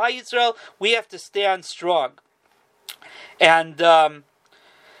gzeiros on Klal Yisrael, we have to stand strong. And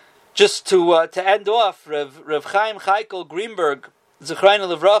just to end off, Rav Chaim Chaikel Greenberg,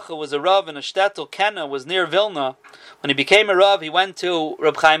 Zechreinu Livracha, was a Rav in a shtetl, Kenna, was near Vilna. When he became a Rav, he went to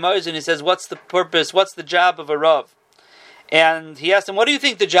Reb Chaim Ozer and he says, what's the purpose, what's the job of a Rav? And he asked him, what do you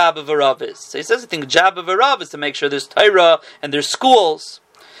think the job of a Rav is? So he says, I think the job of a Rav is to make sure there's Torah and there's schools.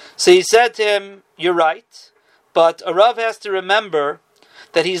 So he said to him, you're right, but a Rav has to remember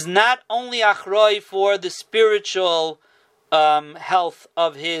that he's not only achroi for the spiritual health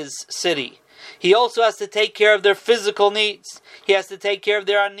of his city. He also has to take care of their physical needs. He has to take care of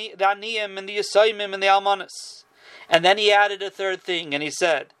the aniyim and the yisayimim and the almanas. And then he added a third thing, and he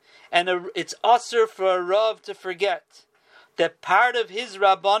said, it's usher for a Rav to forget that part of his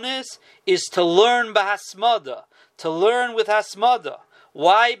rabbanis is to learn bahasmada, to learn with hasmada.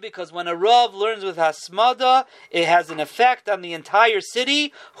 Why? Because when a Rav learns with hasmada, it has an effect on the entire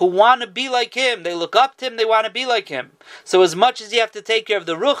city who want to be like him. They look up to him, they want to be like him. So as much as you have to take care of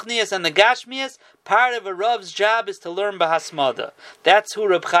the ruchnias and the gashmias, part of a Rav's job is to learn bahasmada. That's who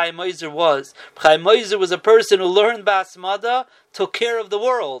Reb Chaim Oizer was. Reb Chaim Oizer was a person who learned bahasmada, took care of the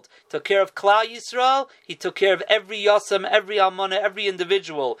world, took care of Klal Yisrael, he took care of every Yosem, every Almana, every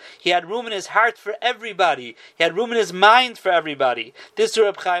individual. He had room in his heart for everybody. He had room in his mind for everybody. This is who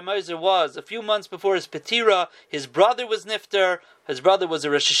Reb Chaim Oizer was. A few months before his Petira, his brother was Nifter, his brother was a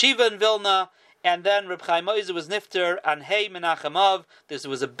Rosh Hashiva in Vilna, and then Reb Chaim Oizer was Nifter on Hey Menachem Av. This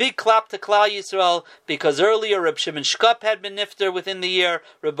was a big clap to Klal Yisrael, because earlier Reb Shimon Shkop had been Nifter within the year,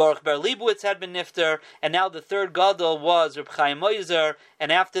 Reb Baruch Ber Leibowitz had been Nifter, and now the third Gadol was Reb Chaim Oizer.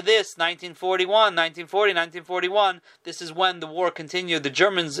 And after this, 1941, this is when the war continued. The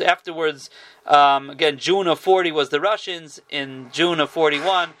Germans afterwards, again, June of 40 was the Russians. In June of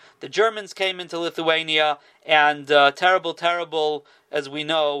 41, the Germans came into Lithuania, and terrible, as we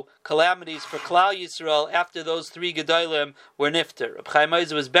know, calamities for Klal Yisrael after those three Gedolim were Nifter. Reb Chaim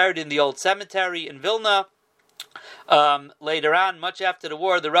Oizer was buried in the old cemetery in Vilna. Later on, much after the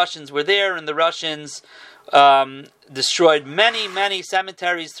war, the Russians were there, and the Russians destroyed many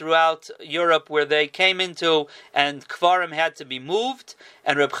cemeteries throughout Europe where they came into, and Kfarim had to be moved.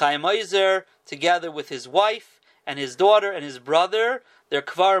 And Reb Chaim Oizer, together with his wife and his daughter and his brother, their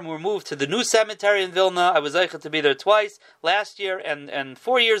Kfarim were moved to the new cemetery in Vilna. I was able to be there twice, last year and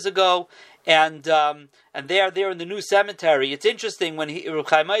 4 years ago, and they are there in the new cemetery. It's interesting, when Reb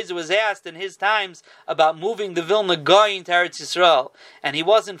Chaim Oizer was asked in his times about moving the Vilna Goyim to Eretz Yisrael, and he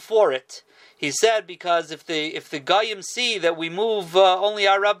wasn't for it. He said, because if the Goyim see that we move only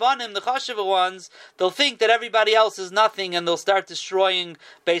our Rabbanim, the Chashuva ones, they'll think that everybody else is nothing, and they'll start destroying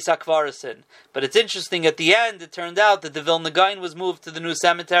Beis HaKvarasin. But it's interesting, at the end, it turned out that the Vilna Goyim was moved to the new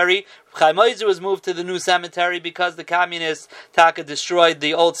cemetery. Chaim Oizer was moved to the new cemetery because the communists, Taka, destroyed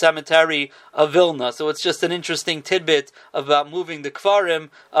the old cemetery of Vilna. So it's just an interesting tidbit about moving the Kfarim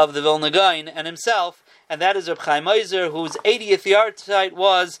of the Vilna Goyim and himself. And that is Reb Chaim Oizer, whose 80th yahrzeit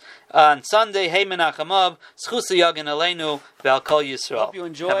was on Sunday, Hey Menachem Av, Zchusa Yagin Aleinu, Ve'al Kol Yisrael. Hope you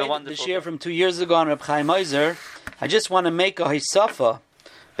enjoyed the share from 2 years ago on Reb Chaim Oizer. I just want to make a hisafa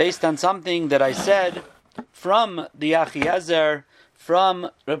based on something that I said from the Achiezer, from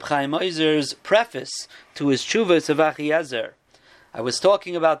Reb Chaim Oizer's preface to his Tshuvas of Achiezer. I was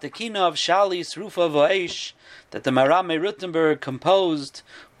talking about the Kina of Shalis Rufa V'Eish that the Maram Rutenberg composed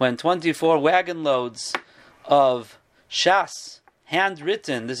when 24 wagon loads of Shas,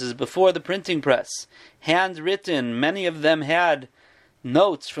 handwritten, this is before the printing press, handwritten, many of them had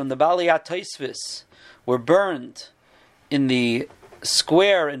notes from the Baliyat Tosfos, were burned in the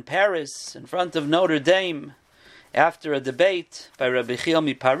square in Paris in front of Notre Dame after a debate by Rabbi Chiel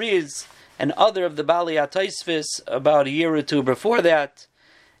MiParis and other of the Baliyat Tosfos about a year or two before that,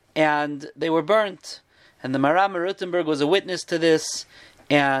 and they were burnt. And the Maram Rutenberg was a witness to this,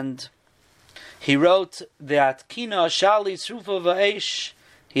 and he wrote that Kina Shali Srufa Va'esh,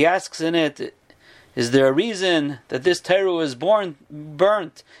 he asks in it, is there a reason that this Torah was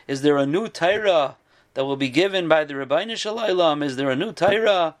burnt? Is there a new Torah that will be given by the Rebbeinu Shalom? Is there a new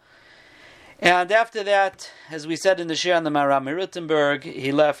Torah? And after that, as we said in the share on the Maram Rutenberg,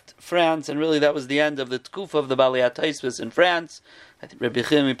 he left France, and really that was the end of the Tkuf of the Baliyat Tosfos in France. I think Rabbi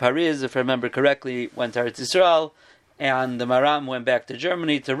Chiel MiParis, if I remember correctly, went to Eretz Yisrael, and the Maram went back to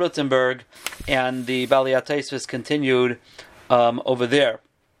Germany, to Rutenberg, and the Baliyat Tosfos continued over there.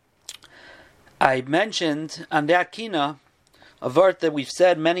 I mentioned on that Kina a vart that we've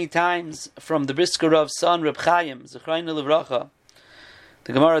said many times from the Brisker Rav's son, Reb Chaim, Zechreinu Livracha.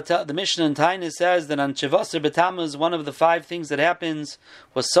 The Gemara, the Mishnah in Tainis says that on Chivasar B'Tammuz, one of the 5 things that happens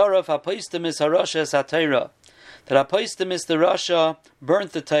was Saraf HaPoistemis HaRasha Es HaTorah, that HaPoistemis the Rasha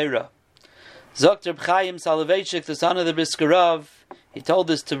burnt the Torah. Zokt Reb Chaim Soloveitchik, the son of the Brisker Rav, he told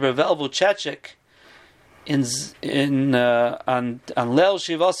this to Ravel Vuchechik on Leil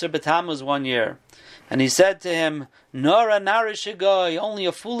Shivasar B'Tammuz one year, and he said to him, Nora narish guy, only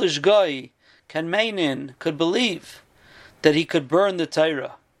a foolish guy could believe that he could burn the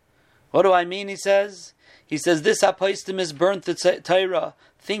Torah. What do I mean, he says? He says, this Apoistemis burnt the Torah,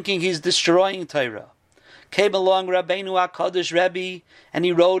 thinking he's destroying Torah. came along Rabbeinu HaKadosh Rebbe, and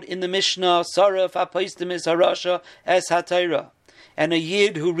he wrote in the Mishnah, Saraf HaPoistemis HaRasha Es HaTorah. And a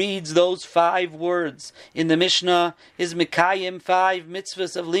Yid who reads those 5 words in the Mishnah is Mikayim 5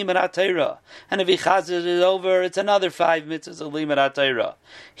 mitzvahs of Limud HaTorah. And if he chazes it over, it's another 5 mitzvahs of Limud HaTorah.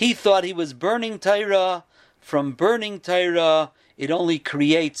 He thought he was burning Torah. From burning Torah, it only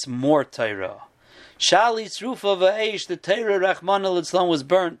creates more Torah. Shalis Rufa Va'esh, the Torah Rahman al-Islam was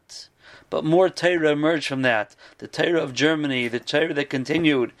burnt. But more Torah emerged from that. The Torah of Germany, the Torah that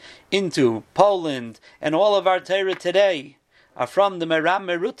continued into Poland, and all of our Torah today are from the Meram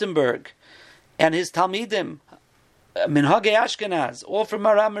Merutenberg and his Talmidim, Minhagei Ashkenaz, all from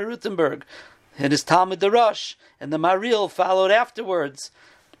Meram Merutenberg, and his Talmud Darash, and the Maril followed afterwards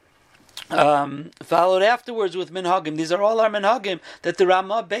with Minhagim. These are all our Minhagim that the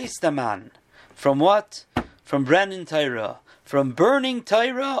Ramah based them on. From what? From Brennan Torah. From burning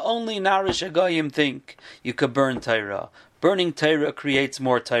Torah, only Narish Agayim think you could burn Torah. Burning Torah creates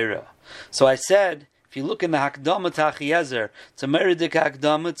more Torah. So I said, if you look in the Hakdama Tachiezer, it's a Meridik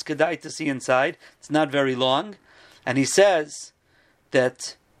Hakdama, it's kedai to see inside. It's not very long. And he says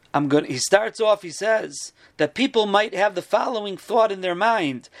that he starts off, he says that people might have the following thought in their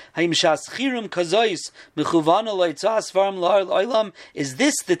mind. Is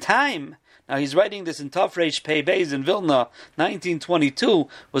this the time? Now he's writing this in Tafresh Pei Beis in Vilna, 1922,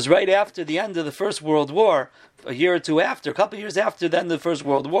 was right after the end of the First World War. A year or two after, a couple of years after the end of the First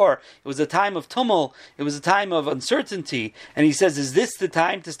World War. It was a time of tumult, it was a time of uncertainty. And he says, is this the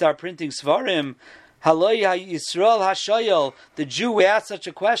time to start printing Svarim? Haloi Yisrael Hashayel, the Jew asked such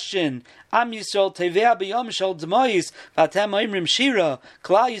a question. Am Yisrael Tevea B'Yom Shel D'mois Vatem Oimrim Shira.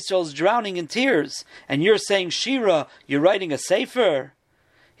 Klal Yisrael is drowning in tears. And you're saying Shira, you're writing a sefer?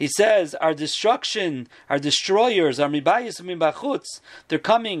 He says, our destruction, our destroyers, our mibayis and mibachutz, they're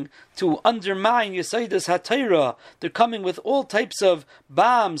coming to undermine Yesaidas HaTorah. They're coming with all types of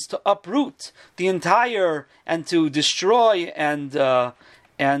bombs to uproot the entire, and to destroy and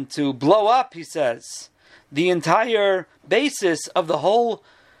to blow up, he says, the entire basis of the whole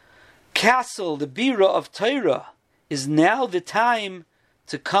castle, the Bira of Torah. Is now the time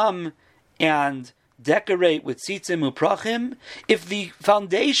to come and decorate with tzitzim uprachim? If the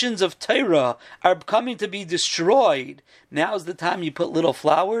foundations of Torah are coming to be destroyed, now's the time you put little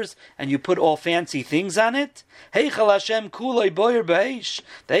flowers and you put all fancy things on it. Heichal Hashem kulei boyer b'eish.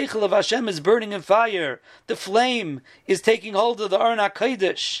 The Heichal of Hashem is burning in fire. The flame is taking hold of the Aron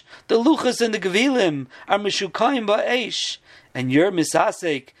HaKodesh. The luchas and the gevilim are meshukayim ba'eish. And you're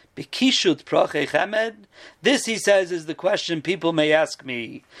misasek B'kishut prachei chemed? This, he says, is the question people may ask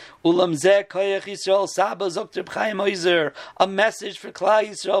me. Ulam zeh koyach Yisrael Saba Zokter B'chaim Oizer, a message for Klal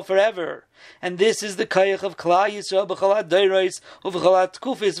Yisrael forever. And this is the koyach of Klal Yisrael b'chalat deiros u'v'chalat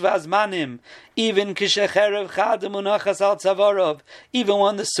tkufis v'azmanim. Even kishecherev chad munachas al tzavarov, even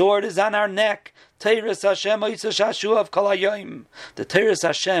when the sword is on our neck. Teiras Hashem oitza shashuav kol hayoim. The Teiras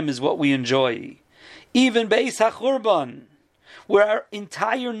Hashem is what we enjoy. Even Beis HaChurban, where our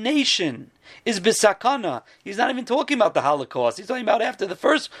entire nation is bisakana. He's not even talking about the Holocaust. He's talking about after the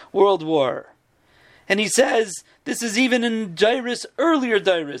First World War. And he says, this is even in Dairis, earlier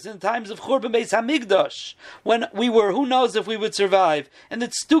Dairis, in times of Churban Beis Hamikdash, when we were, who knows if we would survive, and the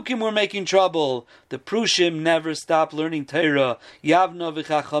Tzdukim were making trouble. The Prushim never stopped learning Torah. Yavna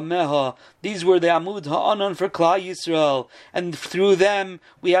v'chachameha. These were the Amud Ha'anan for Klal Yisrael. And through them,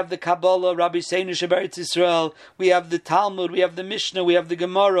 we have the Kabbalah, Rabbi Seinu Sheberetz Yisrael, we have the Talmud, we have the Mishnah, we have the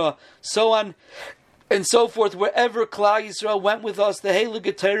Gemara, so on and so forth. Wherever Klal Yisrael went with us, the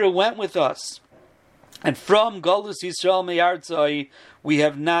Heilige Torah went with us. And from Golus Yisrael Me'artzai, we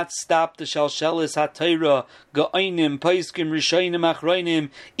have not stopped the Shalshelis HaTorah, Ga'oinim, Paiskim, Rishonim,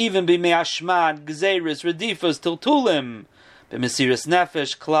 Achroinim, even B'mei Ashmad, Gzeris, Redifas, Tiltulim. B'Mesiras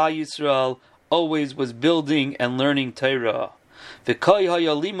Nefesh, Klal Yisrael always was building and learning Torah. This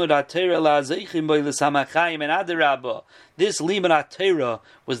limud HaTorah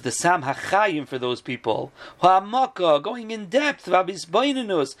was the Sam HaChayim for those people. Going in depth.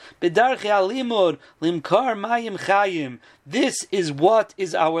 This is what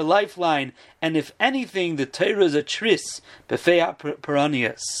is our lifeline. And if anything, the Torah is a tris,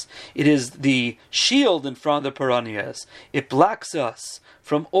 Peronius. It is the shield in front of the Peronius. It blocks us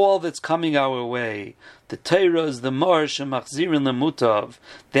from all that's coming our way. The Torah is the Mar Shemachzirin Lemutav.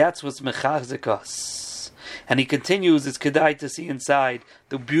 That's what's mechazek us. And he continues, it's kedai to see inside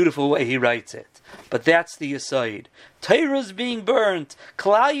the beautiful way he writes it. But that's the aside. Torah is being burnt.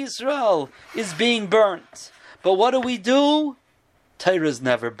 Klal Yisrael is being burnt. But what do? Torah is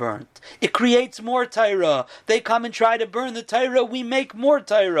never burnt. It creates more Torah. They come and try to burn the Torah, we make more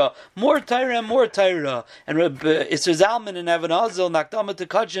Torah and more Torah. And Isser Zalman in Even HaOzel, Nakdama to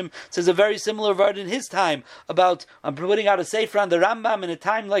Kachim, says a very similar word in his time about putting out a sefer on the Rambam in a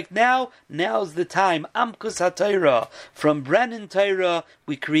time like now. Now's the time. Amkus HaTorah. From Brennan Torah,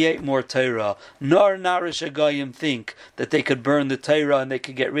 we create more Torah. Nor Narish Agayim think that they could burn the Torah and they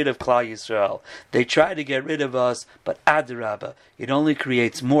could get rid of Klal Yisrael. They try to get rid of us, but Adarabah, it only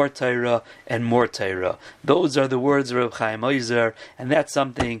creates more Torah and more Torah. Those are the words of Reb Chaim Ozer, and that's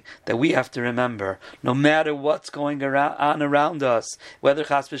something that we have to remember. No matter what's going on around us, whether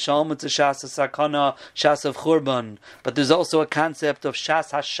Chas v'Shalom it's a Shas HaSakana, Shas of Churban, but there's also a concept of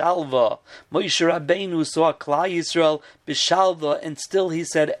Shas HaShalva. Moshe Rabbeinu saw Klal Yisrael b'Shalva, and still he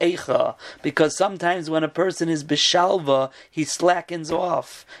said Eicha, because sometimes when a person is b'Shalva, he slackens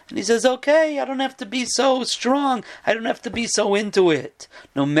off. And he says, okay, I don't have to be so strong, I don't have to be so into it.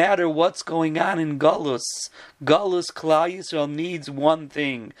 No matter what's going on in Galus, Klal Yisrael needs one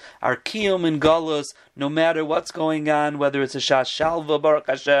thing. Our Kiyum in Galus, no matter what's going on, whether it's a Shas Shalva, Baruch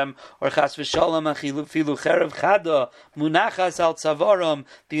Hashem, or Chas v'Shalom, Achilu Cherev Chada, Munachas al Tzavaram,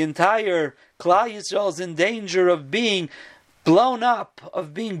 the entire Klal Yisrael is in danger of being blown up,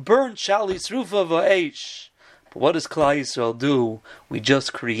 of being burnt, Shalis Rufa Va'esh. But what does Klal Yisrael do? We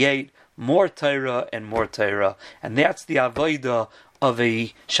just create more Torah and more Torah. And that's the Avodah of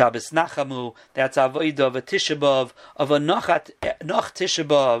a Shabbos Nachamu, that's Avodah of a Tisha B'Av, of a Noch Tisha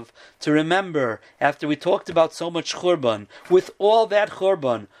B'Av, to remember, after we talked about so much Churban, with all that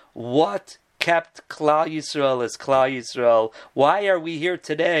Churban, what kept Klal Yisrael as Klal Yisrael? Why are we here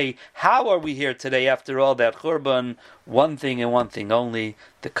today? How are we here today after all that Churban? One thing and one thing only,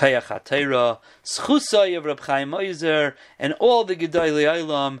 the Kayach HaTorah, Schusay of Reb Chaim Ozer, and all the Gedolei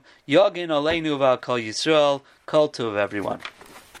Olam, Yagin Aleinu V'al Kol Yisrael, Kol Tov everyone.